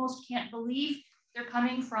 I almost can't believe they're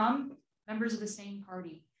coming from members of the same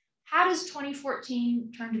party. How does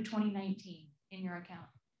 2014 turn to 2019 in your account?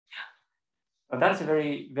 Well, that's a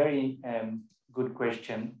very, very good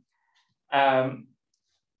question.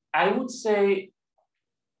 I would say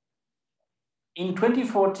in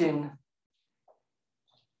 2014,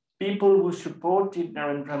 people who supported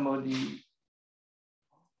Narendra Modi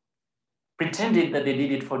pretended that they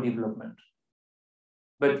did it for development,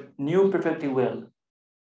 but knew perfectly well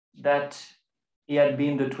that he had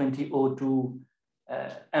been the 2002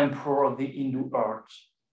 emperor of the Hindu earth.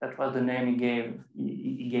 That was the name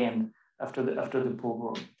he gained after the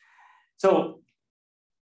pogrom. So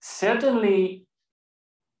certainly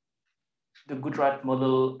the Gujarat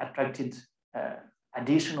model attracted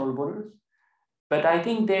additional voters, but I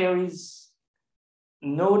think there is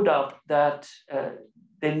no doubt that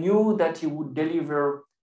they knew that he would deliver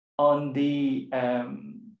on the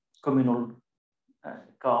communal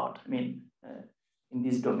card, in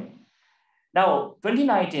this domain. Now,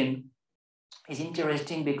 2019 is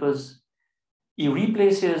interesting because he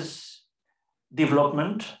replaces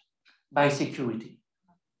development by security.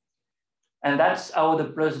 And that's how the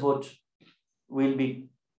plus vote will be,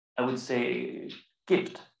 I would say,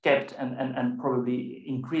 kept and probably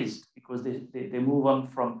increased, because they move on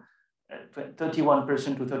from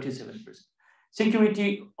 31% to 37%.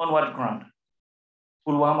 Security on what ground?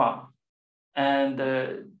 Pulwama.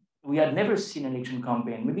 And we had never seen an election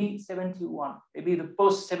campaign, maybe 71, maybe the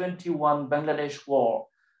post-71 Bangladesh war,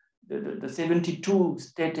 the 72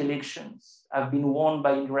 state elections have been won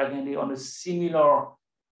by Indira Gandhi on a similar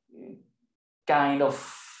kind of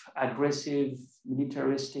aggressive,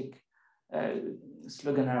 militaristic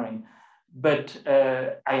sloganeering. But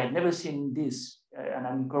I had never seen this, and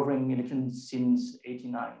I'm covering elections since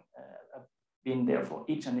 '89. I've been there for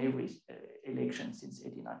each and every election since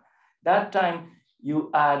 '89. That time, you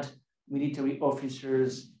had military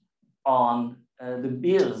officers on the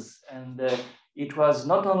bills, and it was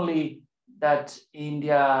not only that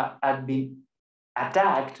India had been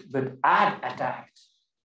attacked, but had attacked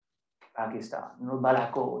Pakistan,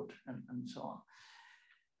 Balakot, and so on.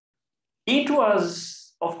 It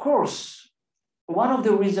was, of course, one of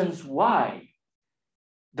the reasons why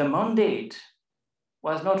the mandate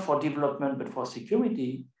was not for development, but for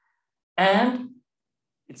security. And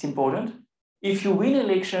it's important, if you win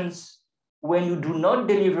elections when you do not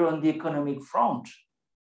deliver on the economic front,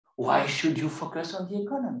 why should you focus on the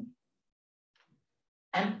economy?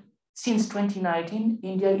 And since 2019,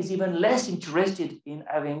 India is even less interested in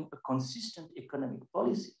having a consistent economic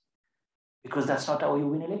policy, because that's not how you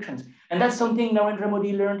win elections. And that's something Narendra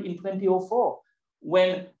Modi learned in 2004,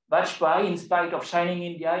 when Vajpayee, in spite of shining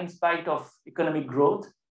India, in spite of economic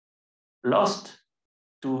growth, lost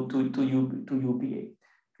to UPA,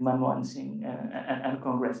 to Manmohan Singh and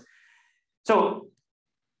Congress. So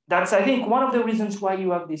that's, I think, one of the reasons why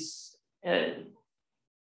you have this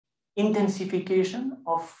intensification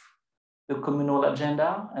of the communal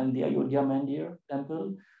agenda and the Ayodhya Mandir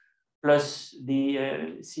temple, plus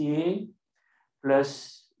the CA,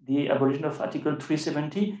 plus the abolition of Article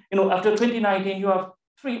 370. After 2019, you have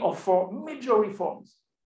 3 or 4 major reforms,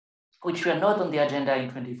 which were not on the agenda in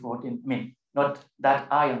 2014, not that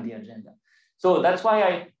high on the agenda. So that's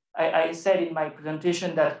why I said in my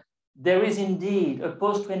presentation that there is indeed a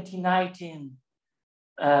post-2019,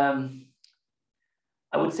 I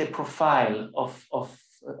would say, profile of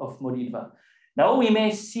Modidva. Now we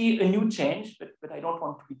may see a new change, but I don't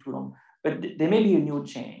want to be too long, but there may be a new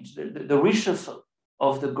change. The reshuffle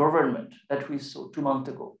of the government that we saw 2 months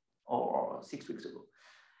ago or 6 weeks ago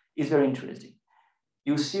is very interesting.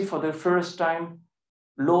 You see for the first time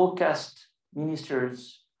low caste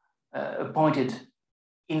ministers appointed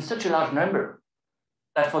in such a large number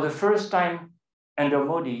that for the first time under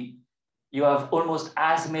Modi, you have almost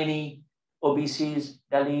as many OBCs,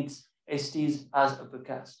 Dalits, STs as upper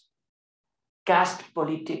caste. Caste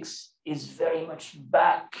politics is very much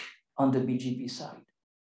back on the BJP side,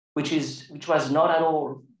 which was not at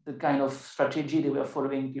all the kind of strategy they were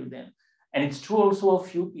following till then. And it's true also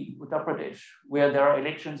of UP, Uttar Pradesh, where there are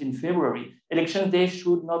elections in February, elections they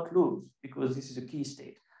should not lose because this is a key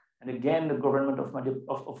state. And again, the government of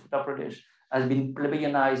Uttar Pradesh has been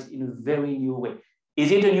plebeianized in a very new way.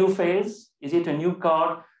 Is it a new phase? Is it a new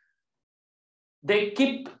card? They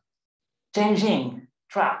keep changing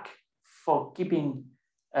track for keeping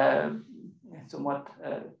somewhat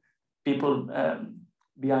people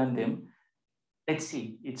behind them. Let's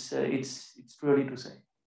see. It's too early to say.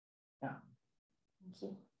 Yeah. Thank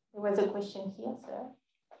you. There was a question here, sir.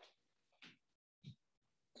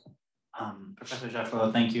 Professor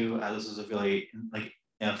Jaffrelot, thank you. This was a really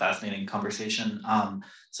fascinating conversation.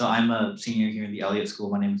 So I'm a senior here in the Elliott School.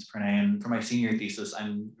 My name is Pranay, and for my senior thesis,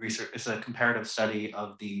 it's a comparative study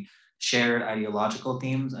of the shared ideological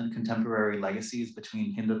themes and contemporary legacies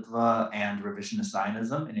between Hindutva and revisionist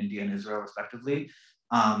Zionism in India and Israel, respectively.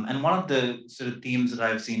 And one of the sort of themes that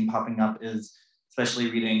I've seen popping up is,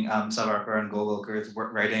 especially reading Savarkar and Golwalkar's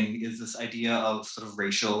writing, is this idea of sort of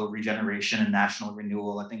racial regeneration and national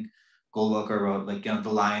renewal. I think Golwalkar wrote, the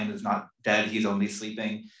lion is not dead, he's only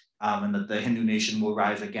sleeping, and that the Hindu nation will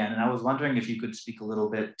rise again. And I was wondering if you could speak a little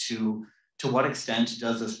bit to what extent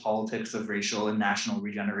does this politics of racial and national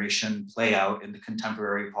regeneration play out in the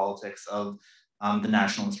contemporary politics of the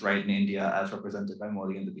nationalist right in India as represented by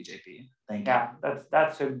Modi and the BJP? Thank you. Yeah,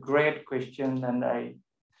 that's a great question, and I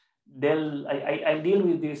deal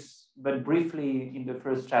with this, but briefly in the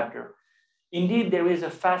first chapter. Indeed, there is a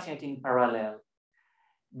fascinating parallel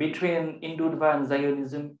between Hindutva and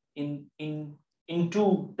Zionism in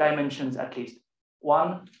two dimensions at least.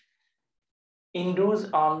 One, Hindus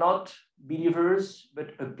are not believers,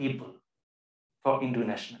 but a people for Hindu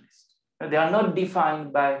nationalists. They are not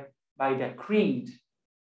defined by their creed,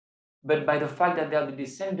 but by the fact that they are the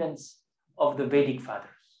descendants of the Vedic fathers.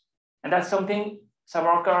 And that's something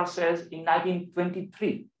Savarkar says in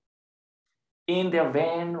 1923. In their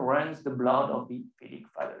vein runs the blood of the Vedic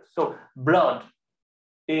fathers. So blood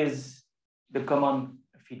is the common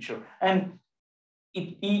feature. And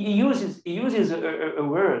he uses a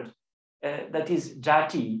word that is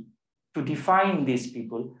jati to define these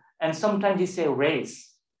people. And sometimes he say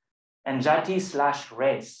race, and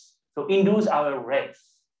jati/race. So Hindus are a race.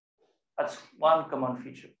 That's one common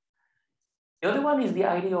feature. The other one is the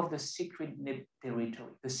idea of the sacred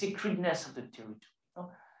territory, the sacredness of the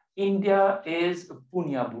territory. India is a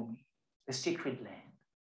punya bhumi, the sacred land,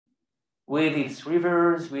 with its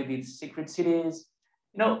rivers, with its sacred cities.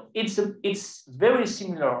 It's very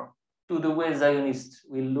similar to the way Zionists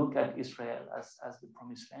will look at Israel as the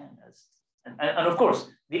promised land, and of course,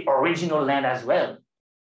 the original land as well,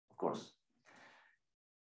 of course.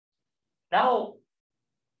 Now,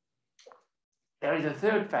 there is a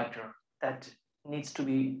third factor that needs to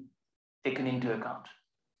be taken into account.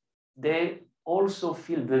 They also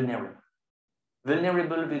feel vulnerable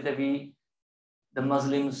vis-a-vis the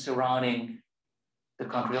Muslims surrounding the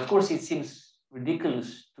country. Of course, it seems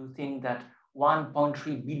ridiculous to think that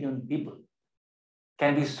 1.3 billion people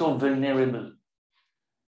can be so vulnerable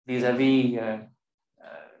vis-a-vis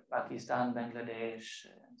Pakistan, Bangladesh,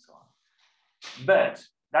 and so on. But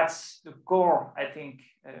that's the core, I think,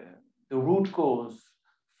 the root cause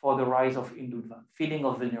for the rise of Hindutva, feeling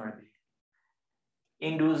of vulnerability.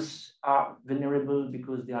 Hindus are vulnerable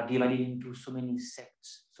because they are divided into so many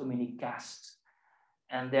sects, so many castes.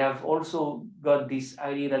 And they have also got this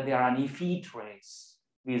idea that they are an effete race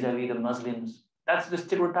vis-a-vis the Muslims. That's the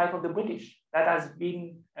stereotype of the British that has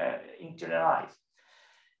been internalized.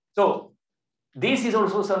 So this is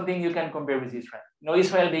also something you can compare with Israel.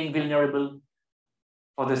 Israel being vulnerable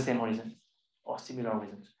for the same reasons or similar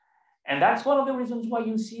reasons. And that's one of the reasons why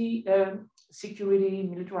you see security,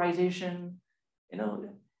 militarization.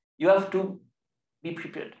 You have to be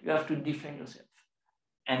prepared. You have to defend yourself.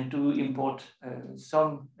 And to import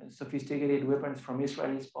some sophisticated weapons from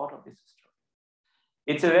Israel is part of this story.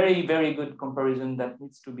 It's a very, very good comparison that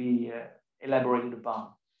needs to be elaborated upon.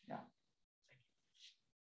 Yeah.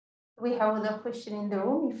 We have another question in the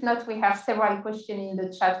room. If not, we have several questions in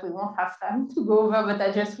the chat. We won't have time to go over, but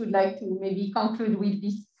I just would like to maybe conclude with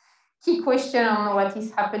this key question on what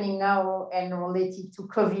is happening now and related to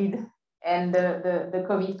COVID and the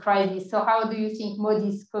COVID crisis. So how do you think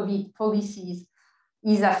Modi's COVID policies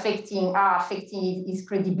are affecting his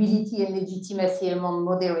credibility and legitimacy among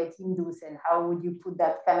moderate Hindus? And how would you put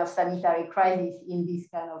that kind of sanitary crisis in this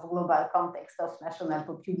kind of global context of national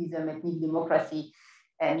populism, ethnic democracy,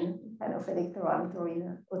 and kind of electoral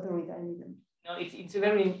authoritarianism? No, it's a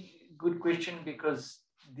very good question because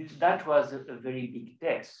that was a very big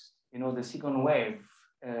test. The second wave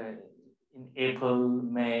in April,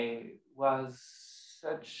 May was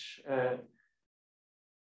such a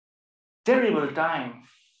terrible time,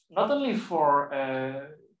 not only for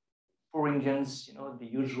Indians, the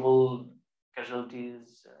usual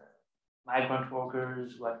casualties, migrant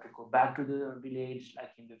workers who had to go back to their village,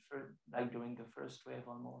 like during the first wave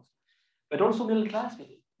almost, but also middle class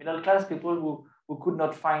people who could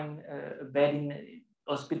not find a bed in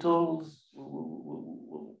hospitals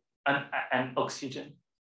and oxygen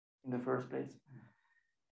in the first place.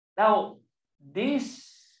 Now,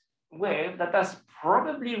 this wave that has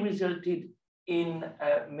probably resulted in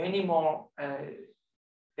many more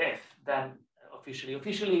deaths than officially.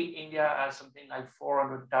 Officially, India has something like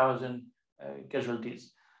 400,000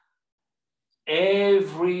 casualties.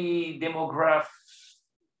 Every demographers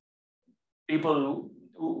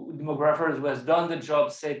who has done the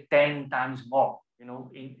job say 10 times more. You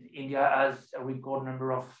know, India has a record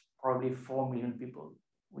number of probably 4 million people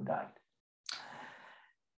who died.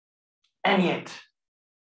 And yet,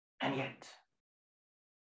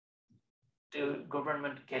 the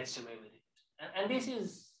government gets away with it. And this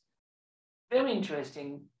is very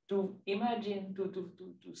interesting to imagine,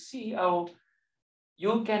 to see how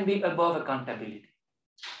you can be above accountability.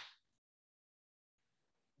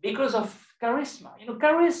 Because of charisma. You know,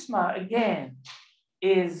 charisma, again,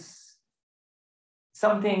 is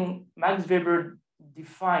something Max Weber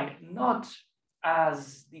defined not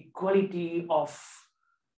as the quality of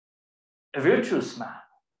a virtuous man,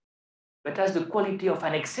 but as the quality of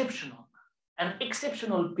an exceptional man. And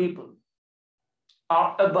exceptional people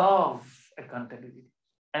are above accountability.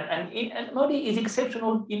 And Modi is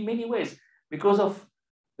exceptional in many ways because of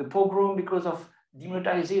the pogrom, because of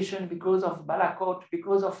demonetization, because of Balakot,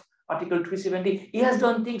 because of Article 370. He has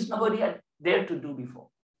done things nobody had dared to do before.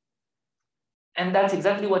 And that's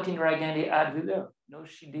exactly what Indira Gandhi had with her. You know,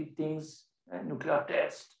 she did things, nuclear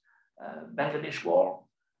test, Bangladesh war,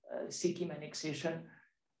 Sikkim annexation,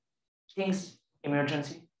 things,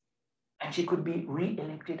 emergency. And she could be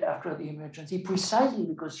re-elected after the emergency precisely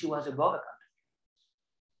because she was above accountability.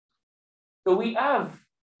 So we have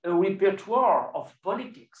a repertoire of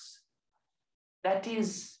politics that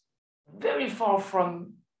is very far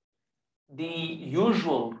from the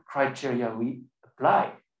usual criteria we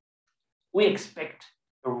apply. We expect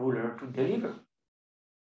a ruler to deliver.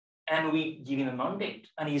 And we give him a mandate,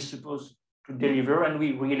 and he's supposed to deliver, and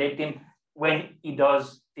we re-elect him when he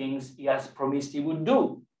does things he has promised he would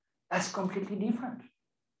do. That's completely different.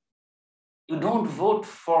 You don't vote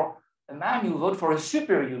for a man, you vote for a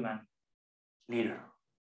superhuman leader.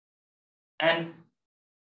 And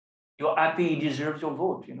you're happy he deserves your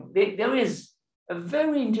vote. You know, there is a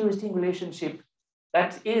very interesting relationship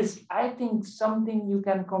that is, I think, something you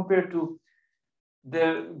can compare to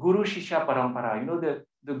the Guru Shishya Parampara, you know,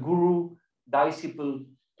 the Guru-disciple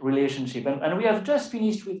relationship. And we have just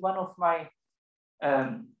finished with one of my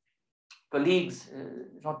colleagues,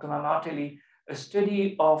 Jean-Thomas Martelly, a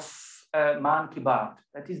study of Man Ki Baat.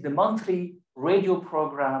 That is the monthly radio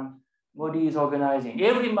program Modi is organizing.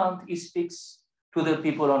 Every month he speaks to the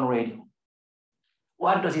people on radio.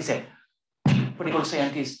 What does he say? Political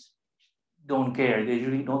scientists don't care. They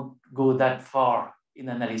usually don't go that far in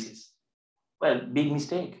analysis. Well, big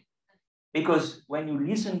mistake. Because when you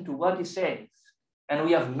listen to what he says, and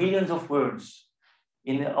we have millions of words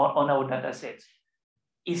on our data sets,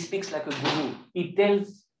 he speaks like a guru. He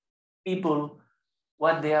tells people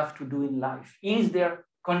what they have to do in life. He is their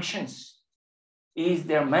conscience. He is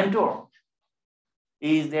their mentor.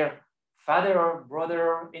 He is their father or brother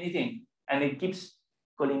or anything. And he keeps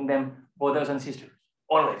calling them brothers and sisters,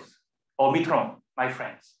 always. Or mitron, my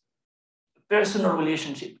friends. Personal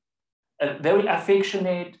relationship. Very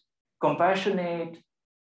affectionate, compassionate.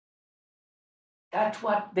 That's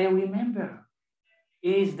what they remember.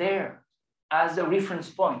 He is there as a reference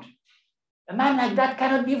point. A man like that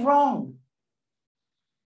cannot be wrong.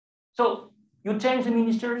 So you change the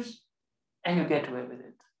ministers and you get away with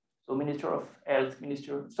it. So Minister of Health,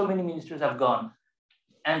 so many ministers have gone.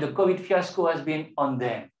 And the COVID fiasco has been on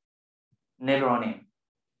them, never on him.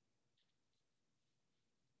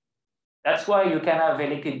 That's why you can have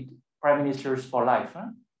elected prime ministers for life.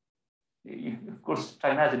 Huh? Of course,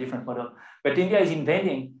 China has a different model, but India is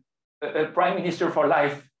inventing a prime minister for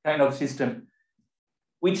life kind of system,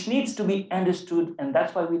 which needs to be understood. And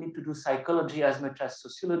that's why we need to do psychology as much as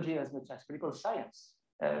sociology, as much as political science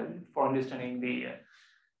for understanding the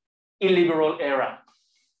illiberal era.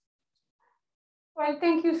 Well,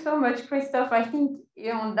 thank you so much, Christophe. I think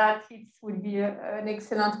on that it would be an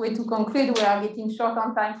excellent way to conclude. We are getting short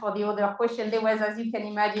on time for the other question. There was, as you can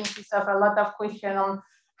imagine, Christophe, a lot of questions on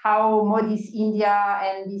how Modi's India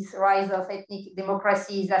and this rise of ethnic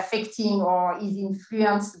democracy is affecting or is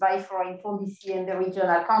influenced by foreign policy and the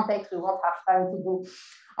regional context. We won't have time to go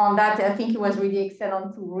on that. I think it was really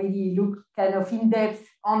excellent to really look kind of in depth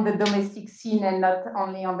on the domestic scene and not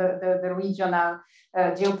only on the regional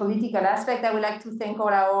geopolitical aspect. I would like to thank all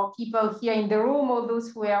our people here in the room, all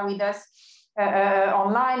those who are with us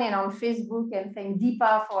online and on Facebook, and thank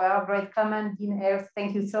Deepa for her great comment. Dean Ayres,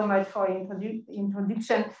 thank you so much for your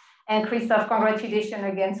introduction. And Christophe, congratulations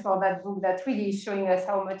again for that book that really is showing us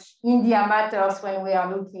how much India matters when we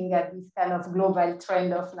are looking at this kind of global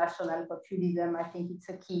trend of national populism. I think it's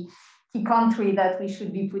a key country that we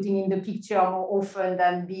should be putting in the picture more often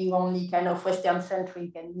than being only kind of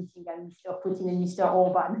Western-centric and looking at Mr. Putin and Mr.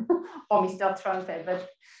 Orban or Mr. Trump,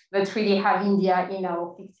 but really have India in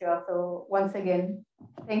our picture. So once again,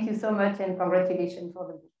 thank you so much and congratulations for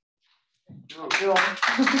the book. Thank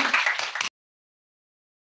you.